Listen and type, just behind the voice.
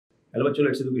Hello बच्चों,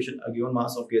 let's see the question. A given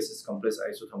mass of gas is compressed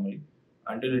isothermally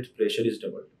until its pressure is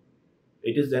doubled.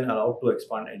 It is then allowed to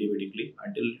expand adiabatically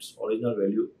until its original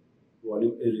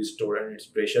volume is restored and its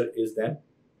pressure is then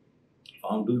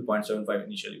found to be 0.75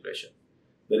 initially pressure.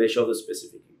 The ratio of the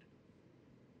specific heat.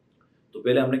 तो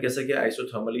पहले हमने कैसा किया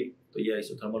isothermally, तो ये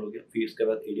isothermal हो गया. फिर इसके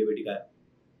बाद एडियाबेटिक आया,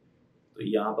 तो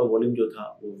यहाँ पर वॉल्यूम जो था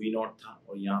वो V नॉट था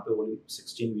और यहाँ पे वॉल्यूम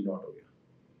 16 V नॉट हो गया.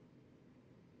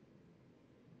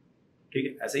 ठीक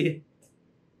है, ऐसे ही है.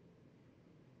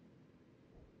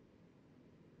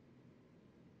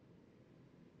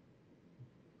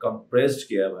 कंप्रेस्ड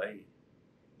किया है भाई,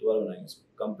 दोबारा बनाएंगे इसको.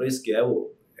 कंप्रेस किया है,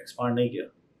 वो एक्सपांड नहीं किया.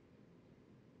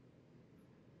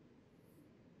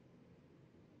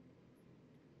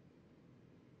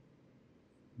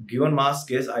 Given mass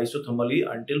gas isothermally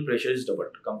until pressure is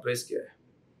doubled. Compress किया है,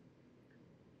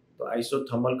 तो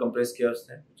आइसोथर्मल कंप्रेस किया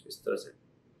उसने कुछ इस तरह से.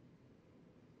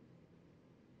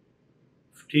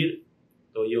 फिर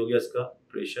तो ये हो गया इसका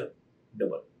pressure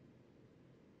double,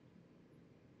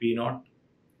 P not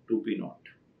to P not,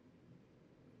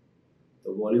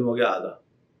 तो वॉल्यूम हो गया आधा,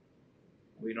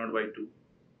 V not by two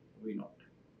V not.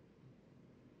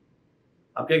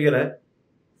 अब क्या कह रहा है,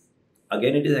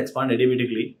 again it is expand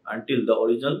adiabatically until the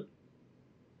original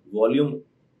volume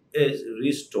is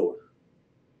restored.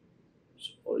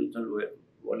 So original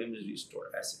volume is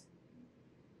restored ऐसे.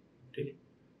 ठीक है,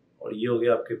 और ये हो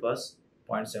गया आपके पास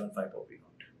 0.75 of V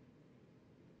नॉट.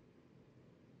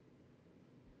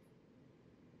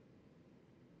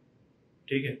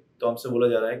 ठीक है, तो हमसे बोला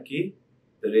जा रहा है कि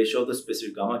the ratio of the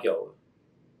specific gamma क्या होगा.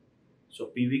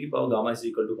 सो PV की power gamma is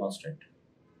equal to constant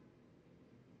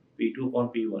P2 upon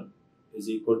P1 is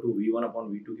equal to V1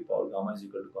 upon V2 की power gamma is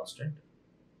equal to constant.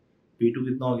 P2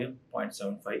 कितना हो गया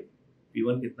 0.75,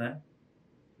 P1 कितना है,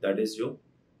 that is your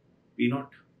P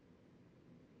not,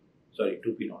 sorry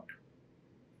 2 P not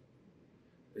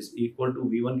is equal to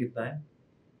V1 कितना है,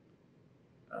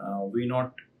 V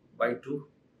not by 2,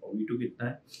 और V2 कितना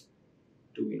है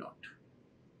 2 V not,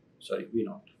 sorry V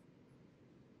not.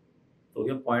 तो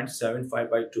क्या 0.75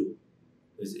 by 2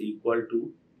 is equal to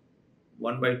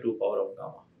 1/2 power of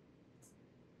gamma.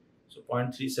 So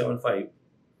 0.375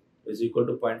 is equal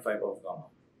to 0.5 of gamma.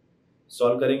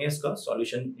 Solve करेंगे इसका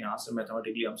solution, यहाँ से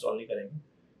मैथमेटिकली हम सॉल्व नहीं करेंगे,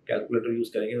 कैलकुलेटर यूज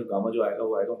करेंगे. तो गामा जो आएगा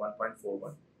वो आएगा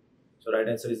 1.41. सो right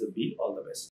answer is the B. All the best.